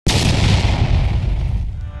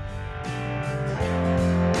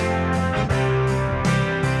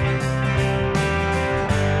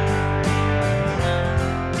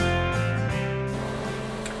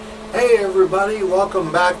everybody, welcome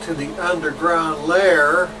back to the underground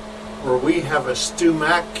lair where we have a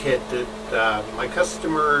StewMac kit that my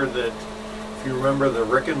customer, that if you remember the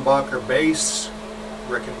Rickenbacker bass,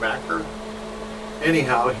 Rickenbacker,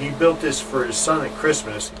 anyhow, he built this for his son at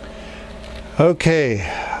Christmas. Okay,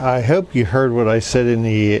 I hope you heard what I said in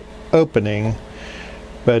the opening,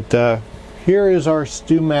 but here is our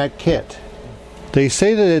StewMac kit. They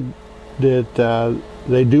say that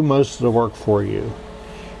they do most of the work for you.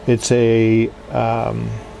 It's a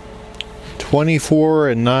 24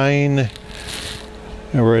 and 9, and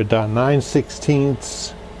we're at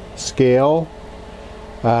 9/16 scale.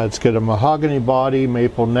 It's got a mahogany body,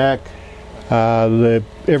 maple neck.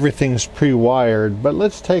 Everything's pre-wired, but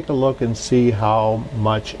let's take a look and see how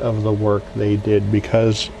much of the work they did,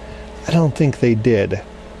 because I don't think they did.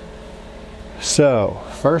 So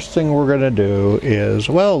first thing we're going to do is,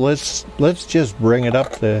 well, let's just bring it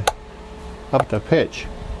up the pitch.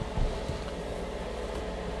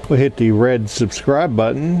 We'll hit the red subscribe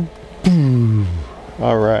button. Boom.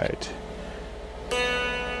 All right.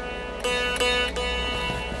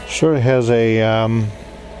 Sort of has a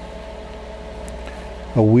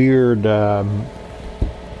weird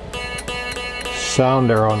sound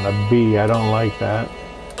there on the B. I don't like that.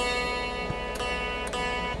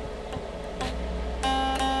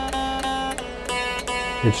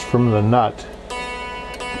 It's from the nut.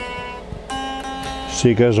 See,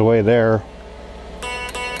 it goes away there.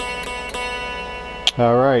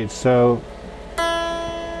 Alright, so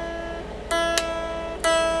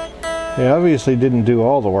they obviously didn't do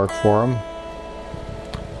all the work for them.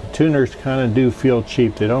 Tuners kind of do feel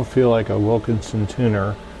cheap. They don't feel like a Wilkinson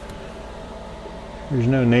tuner. There's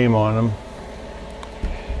no name on them,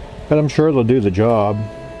 but I'm sure they'll do the job.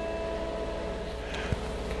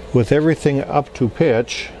 With everything up to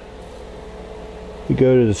pitch, you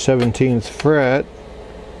go to the 17th fret.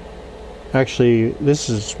 Actually, this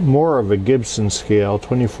is more of a Gibson scale,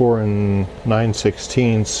 24 and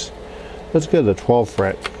 9/16. Let's go to the 12th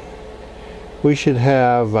fret. We should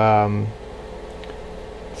have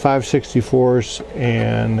 5/64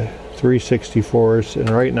 and 3/64, and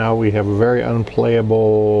right now we have a very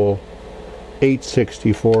unplayable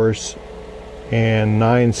 8/64 and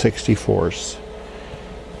 9/64.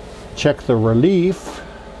 Check the relief.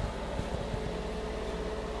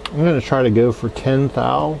 I'm going to try to go for 10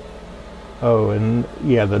 thou. Oh, and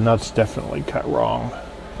yeah, the nut's definitely cut wrong.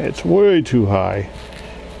 It's way too high.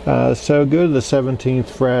 So go to the 17th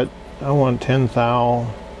fret. I want 10 thou.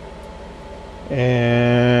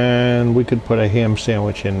 And we could put a ham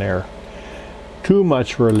sandwich in there. Too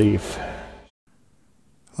much relief.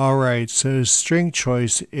 Alright, so string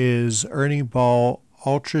choice is Ernie Ball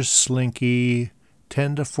Ultra Slinky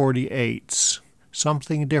 10 to 48.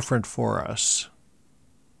 Something different for us.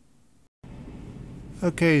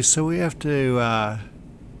 Okay, so we have to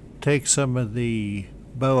take some of the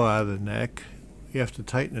bow out of the neck. You have to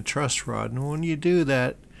tighten the truss rod, and when you do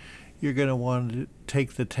that, you're going to want to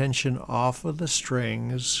take the tension off of the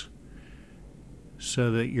strings so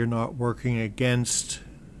that you're not working against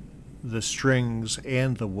the strings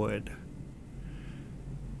and the wood.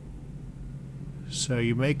 So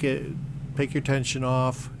you pick your tension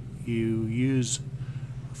off, you use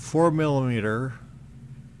 4mm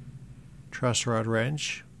truss rod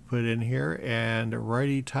wrench, put in here, and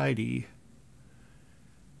righty-tighty.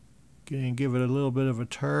 And give it a little bit of a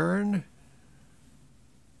turn.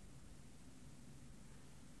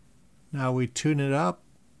 Now we tune it up,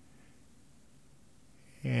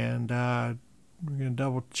 and we're going to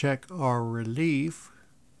double check our relief,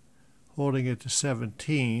 holding it to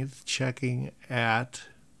 17th, checking at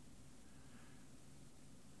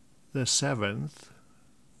the 7th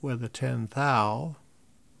with a 10 thou.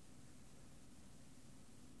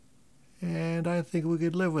 And I think we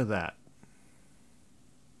could live with that.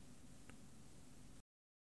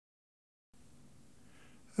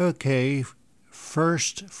 Okay,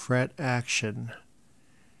 first fret action.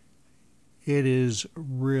 It is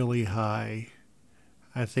really high.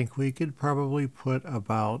 I think we could probably put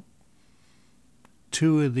about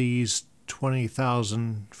 2 of these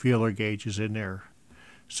 20,000 feeler gauges in there.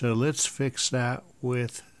 So let's fix that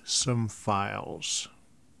with some files.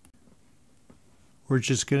 We're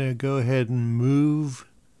just going to go ahead and move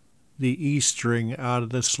the E string out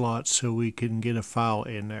of the slot so we can get a file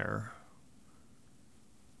in there.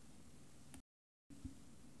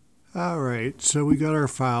 Alright, so we got our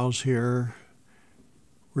files here.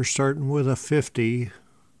 We're starting with a 50,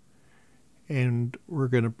 and we're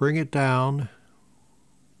going to bring it down,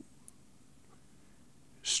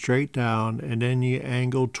 straight down, and then you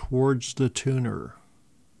angle towards the tuner.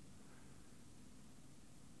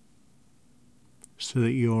 so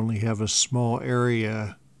that you only have a small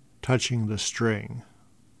area touching the string.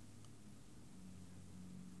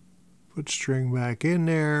 Put string back in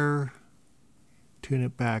there, tune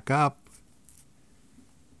it back up,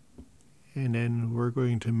 and then we're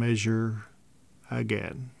going to measure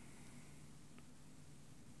again.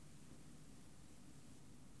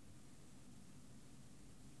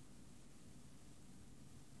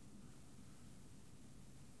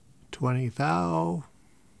 $20 thou.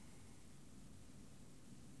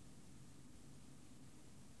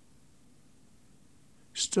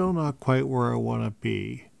 Still not quite where I want to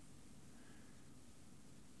be.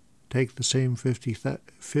 Take the same 50,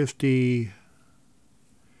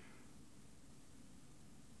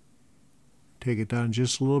 take it down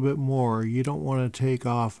just a little bit more. You don't want to take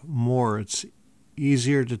off more. It's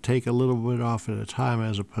easier to take a little bit off at a time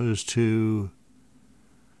as opposed to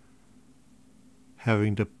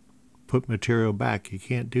having to put material back. You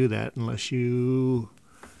can't do that unless you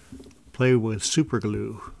play with super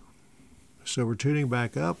glue. So we're tuning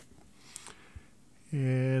back up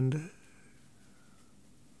and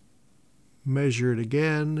measure it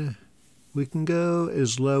again. We can go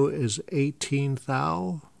as low as 18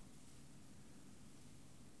 thou.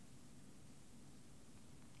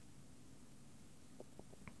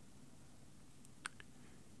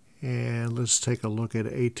 And let's take a look at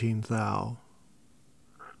 18 thou.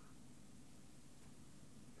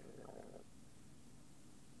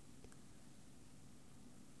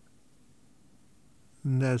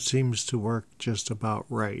 And that seems to work just about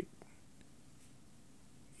right.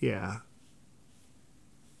 Yeah.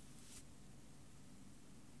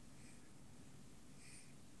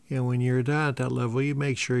 And when you're down at that level, you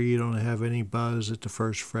make sure you don't have any buzz at the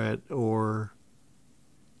first fret or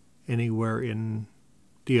anywhere in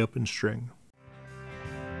the open string.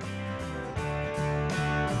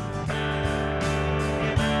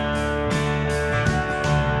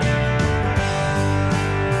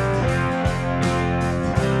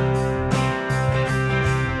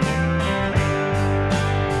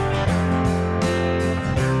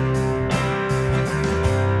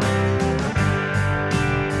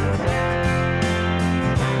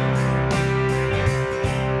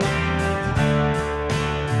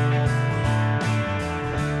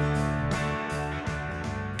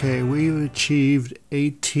 Okay, we've achieved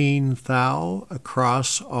 18 thou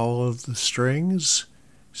across all of the strings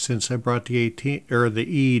since I brought the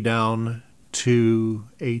E down to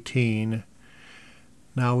 18.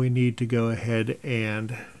 Now we need to go ahead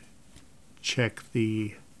and check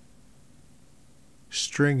the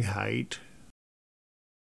string height.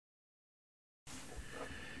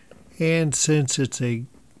 And since it's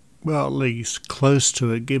well, at least close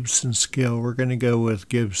to a Gibson scale, we're going to go with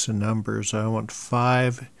Gibson numbers. I want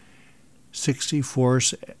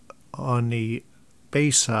 5/64 on the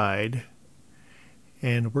bass side,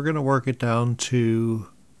 and we're going to work it down to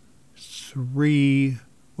 3,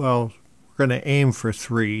 well, we're going to aim for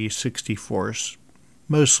 3/64.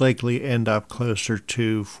 Most likely end up closer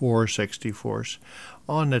to 4/64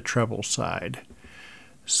 on the treble side.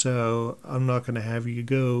 So I'm not going to have you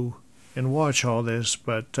go and watch all this,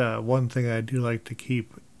 but one thing I do like to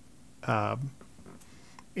keep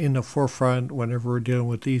in the forefront whenever we're dealing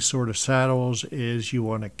with these sort of saddles is you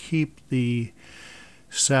want to keep the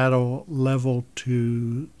saddle level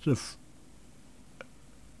to the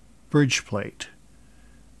bridge plate,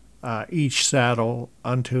 each saddle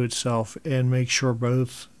unto itself, and make sure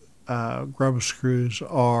both grub screws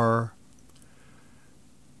are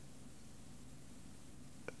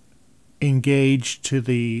engaged to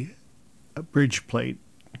the bridge plate,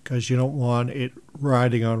 because you don't want it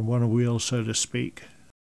riding on one wheel, so to speak.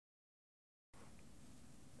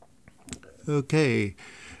 Okay,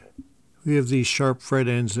 we have these sharp fret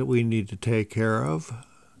ends that we need to take care of.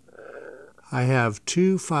 I have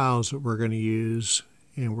 2 files that we're going to use,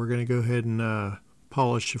 and we're going to go ahead and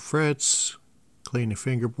polish the frets, clean the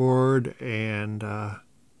fingerboard, and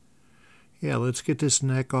yeah, let's get this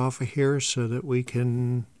neck off of here so that we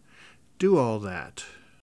can do all that.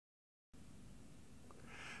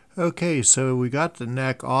 Okay, so we got the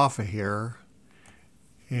neck off of here,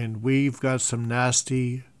 and we've got some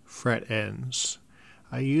nasty fret ends.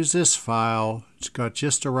 I use this file. It's got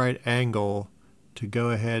just the right angle to go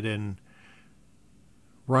ahead and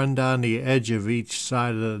run down the edge of each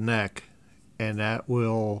side of the neck, and that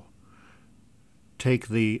will take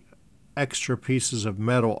the extra pieces of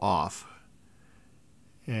metal off.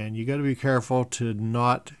 And you got to be careful to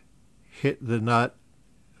not hit the nut,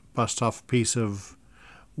 bust off a piece of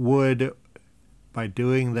wood by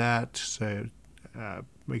doing that, so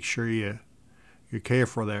make sure you're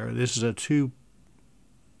careful there. This is a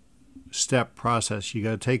step process. You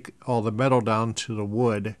got to take all the metal down to the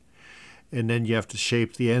wood, and then you have to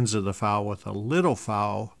shape the ends of the file with a little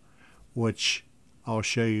file, which I'll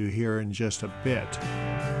show you here in just a bit.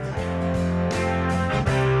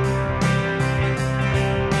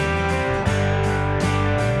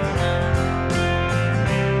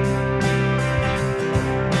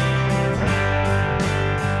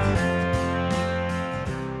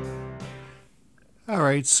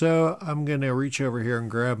 Alright, so I'm going to reach over here and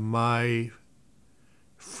grab my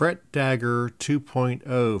Fret Dagger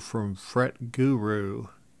 2.0 from Fret Guru.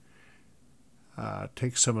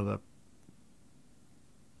 Take some of the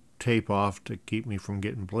tape off to keep me from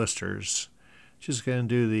getting blisters. Just going to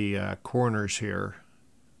do the corners here.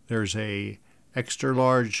 There's a extra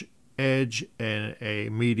large edge and a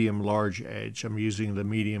medium large edge. I'm using the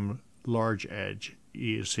medium large edge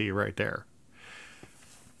you see right there.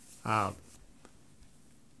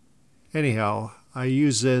 Anyhow, I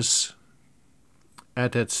use this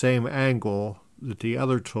at that same angle that the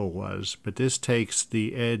other tool was, but this takes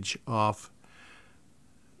the edge off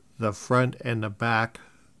the front and the back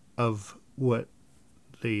of what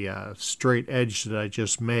the straight edge that I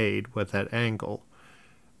just made with that angle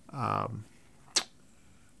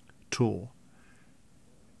tool.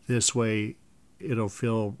 This way it'll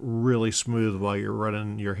feel really smooth while you're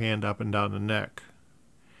running your hand up and down the neck.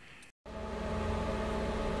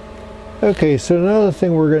 Okay, so another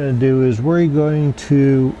thing we're going to do is we're going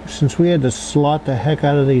to, since we had to slot the heck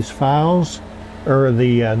out of these files, or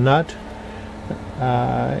the nut,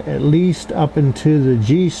 at least up into the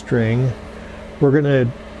G string, we're going to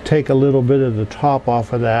take a little bit of the top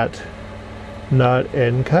off of that nut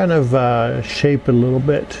and kind of shape it a little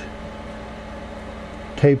bit.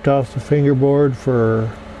 Taped off the fingerboard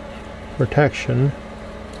for protection.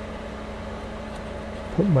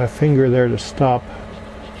 Put my finger there to stop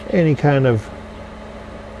any kind of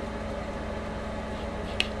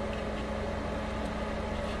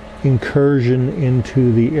incursion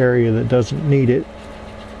into the area that doesn't need it.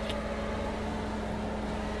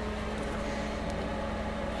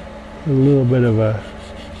 A little bit of a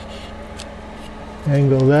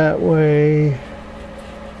angle that way,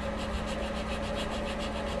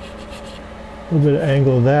 a little bit of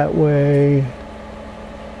angle that way.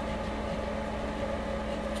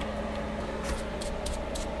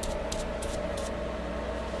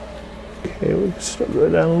 Okay, we can still go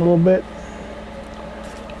down a little bit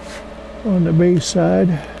on the base side.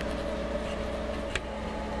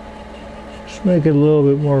 Just make it a little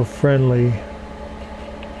bit more friendly.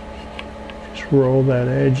 Just roll that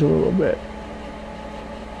edge a little bit.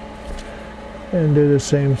 And do the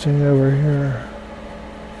same thing over here.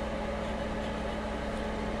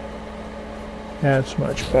 That's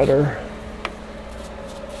much better.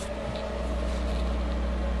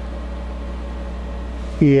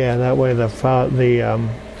 Yeah, that way the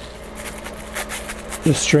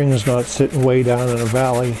string is not sitting way down in a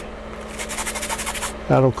valley.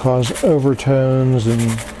 That'll cause overtones, and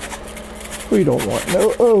we don't want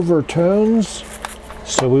no overtones.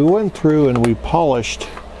 So we went through and we polished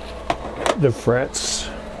the frets.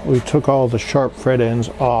 We took all the sharp fret ends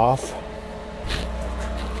off.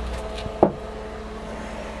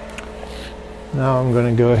 Now I'm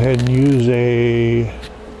going to go ahead and use a,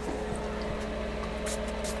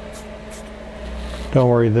 don't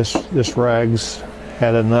worry, this rag's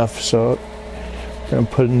had enough, so I'm going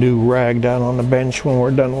to put a new rag down on the bench when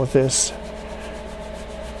we're done with this.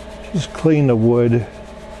 Just clean the wood.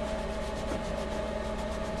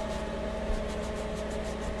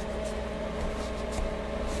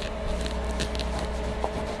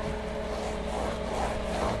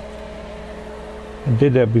 I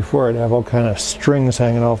did that before. I'd have all kind of strings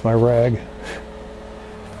hanging off my rag.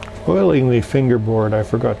 Oiling the fingerboard, I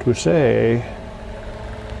forgot to say.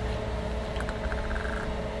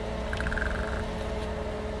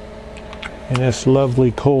 In this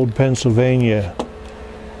lovely cold Pennsylvania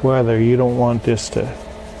weather, you don't want this to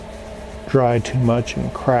dry too much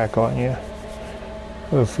and crack on you. I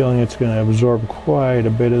have a feeling it's going to absorb quite a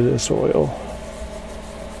bit of this oil.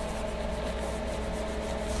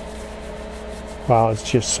 Wow, it's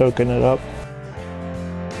just soaking it up.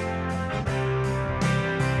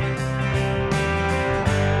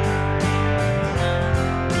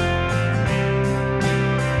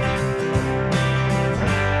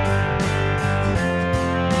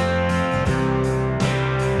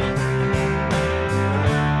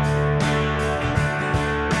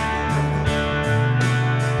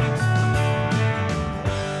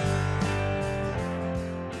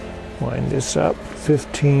 Wind this up,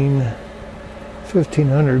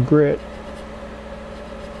 1500 grit.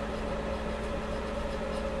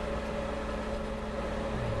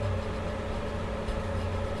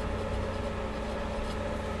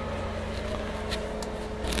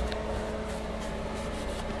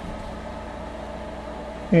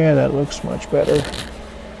 Yeah, that looks much better.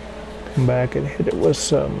 Come back and hit it with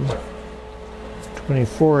some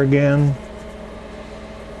 24 again.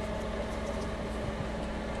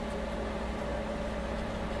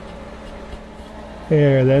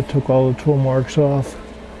 There, that took all the tool marks off.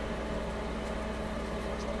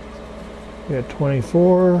 Got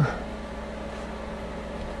 24.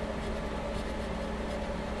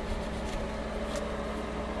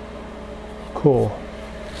 Cool.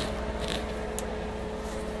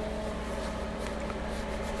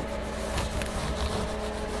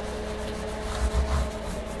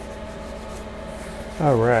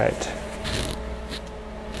 All right.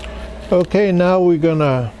 Okay, now we're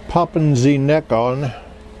gonna pop in the neck on.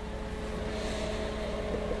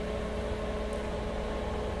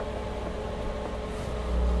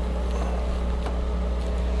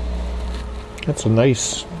 That's a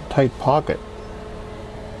nice tight pocket.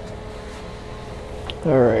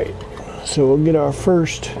 All right, so we'll get our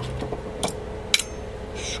first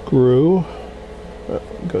screw.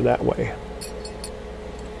 Go that way.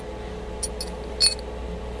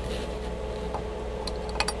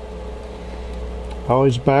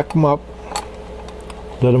 Always back them up.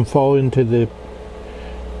 Let them fall into the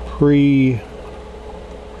pre-existing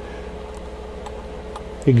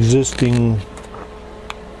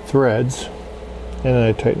threads, and then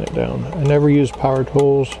I tighten it down. I never use power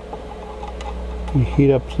tools. You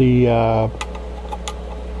heat up the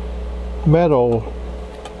metal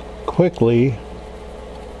quickly,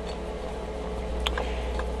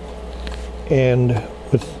 and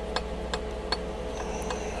with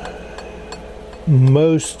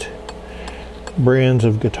most brands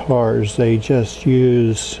of guitars, they just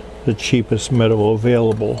use the cheapest metal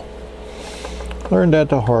available. Learned that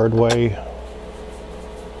the hard way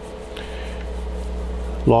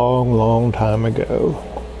long time ago.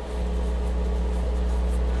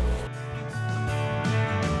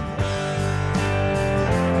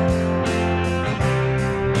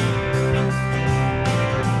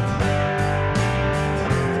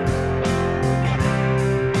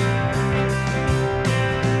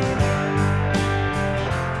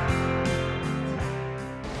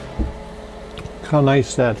 How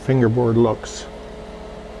nice that fingerboard looks.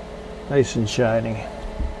 Nice and shiny.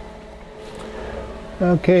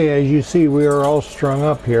 Okay, as you see, we are all strung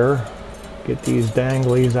up here. Get these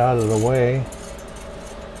danglies out of the way.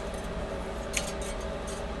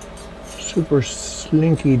 Super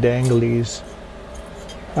slinky danglies.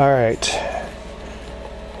 All right.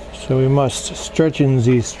 So we must stretch in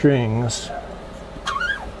these strings.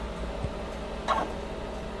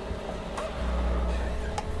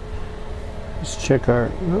 Let's check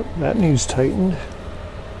our, oh, that needs tightened.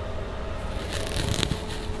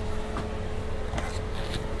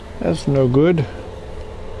 That's no good.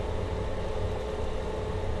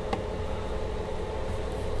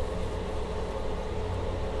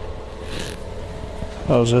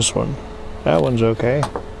 How's this one? That one's okay.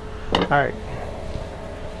 All right.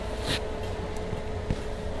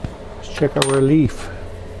 Let's check our relief.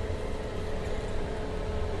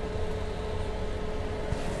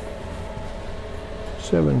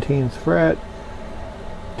 Seventeenth fret,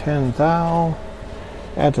 10th thou,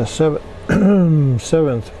 at the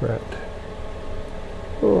 7th fret.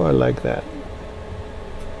 Oh, I like that.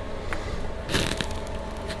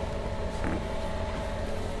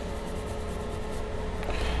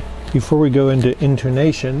 Before we go into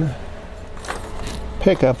intonation,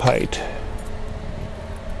 pickup height.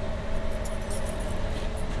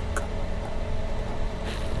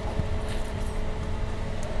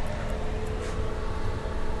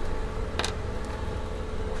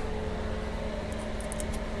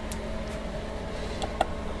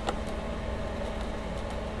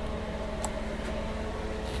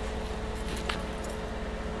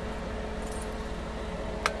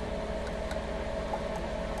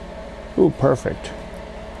 Ooh, perfect.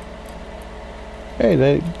 Hey,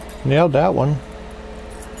 they nailed that one.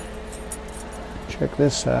 Check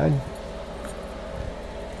this side. I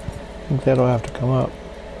think that'll have to come up.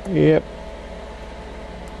 Yep.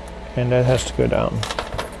 And that has to go down.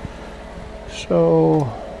 So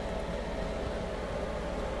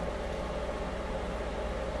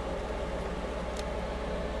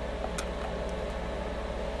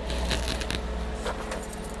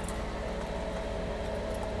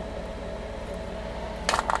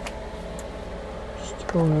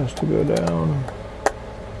still has to go down.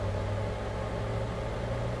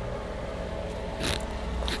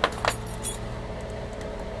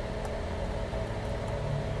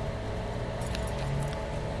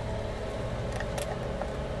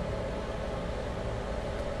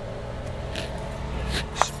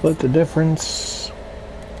 Split the difference.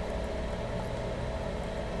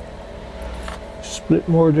 Split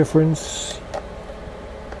more difference.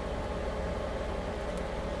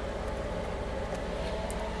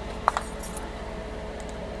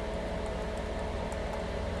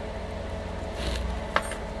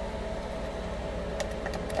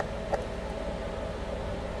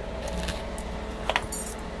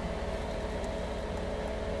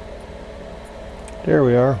 There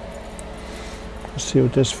we are. Let's see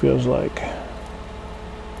what this feels like.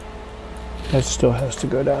 That still has to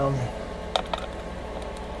go down.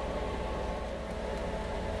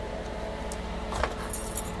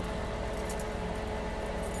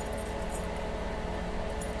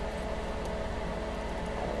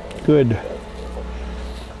 Good.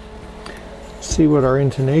 Let's see what our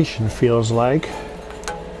intonation feels like.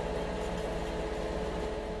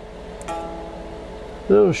 A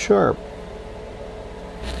little sharp.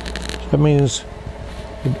 That means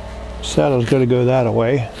the saddle's going to go that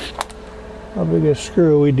way. How big a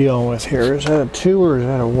screw are we dealing with here? Is that a 2 or is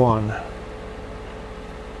that a 1?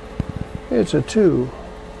 It's a 2.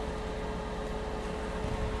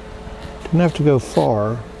 Didn't have to go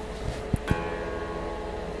far.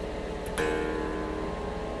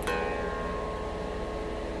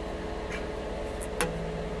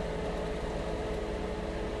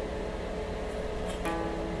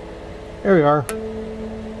 There we are.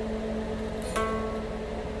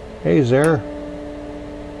 Hey there.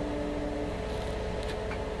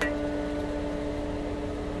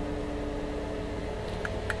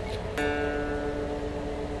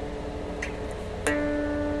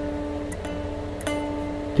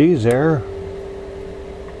 D's there.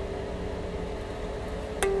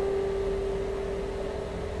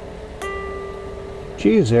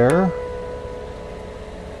 G's there.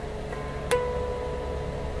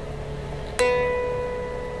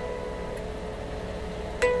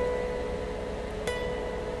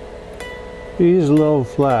 He's a little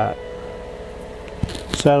flat.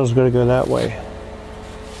 Saddle's going to go that way.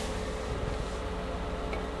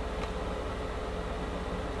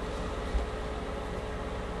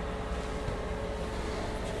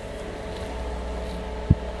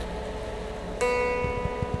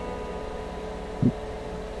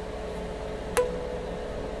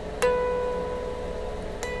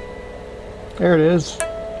 There it is.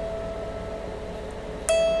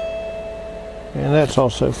 And that's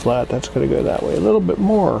also flat. That's going to go that way a little bit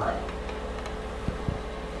more.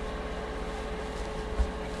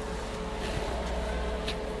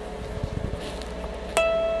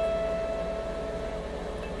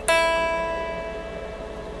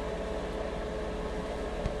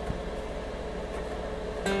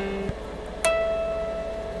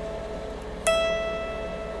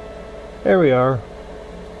 There we are.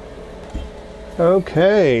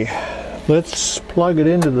 Okay, let's plug it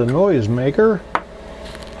into the noise maker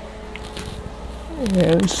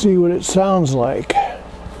and see what it sounds like.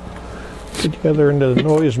 Put together into the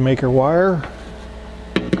noise maker wire.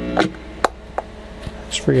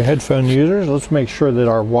 It's for your headphone users. Let's make sure that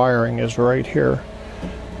our wiring is right here.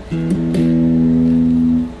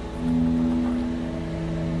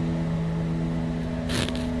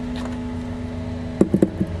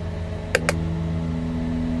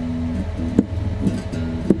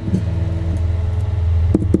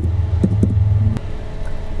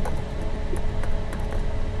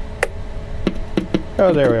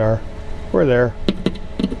 Oh, there we are. We're there.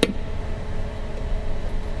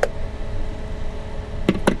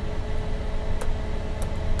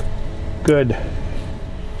 Good.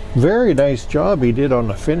 Very nice job he did on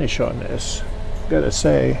the finish on this, gotta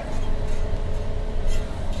say.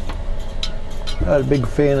 Not a big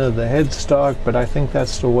fan of the headstock, but I think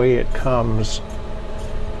that's the way it comes.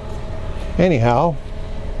 Anyhow,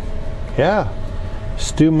 yeah,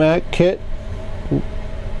 StewMac kit.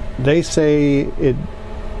 They say it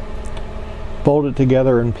bolt it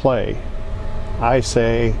together and play. I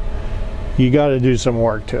say you got to do some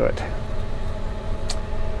work to it.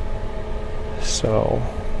 So,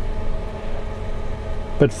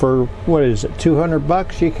 but for what is it,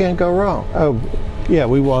 $200? You can't go wrong. Oh, yeah,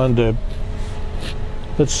 we wanted to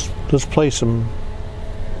let's play some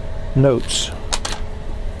notes.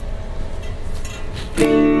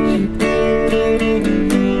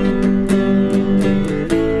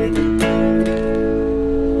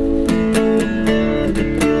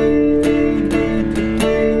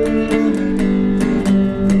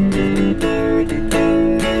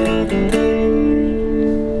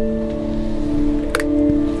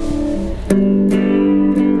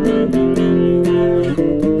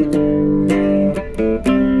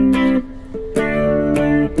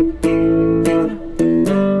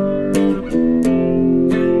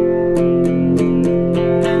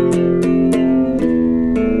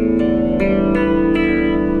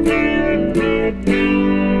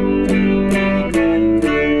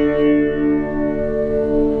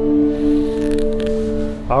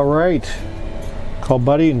 Call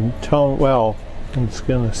Buddy and tell him, well, it's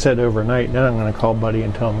going to sit overnight. Then I'm going to call Buddy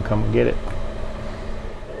and tell him to come and get it.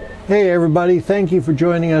 Hey everybody, thank you for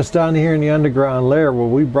joining us down here in the underground lair where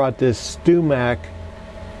we brought this StewMac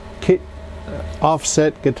kit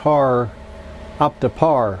offset guitar up to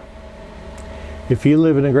par. If you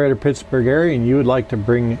live in the greater Pittsburgh area and you would like to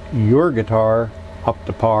bring your guitar up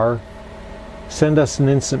to par, send us an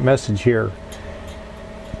instant message here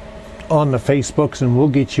on the Facebooks and we'll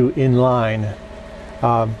get you in line.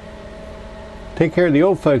 Take care of the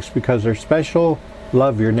old folks because they're special.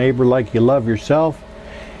 Love your neighbor like you love yourself.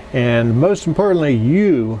 And most importantly,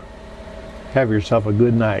 you have yourself a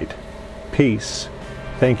good night. Peace.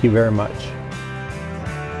 Thank you very much.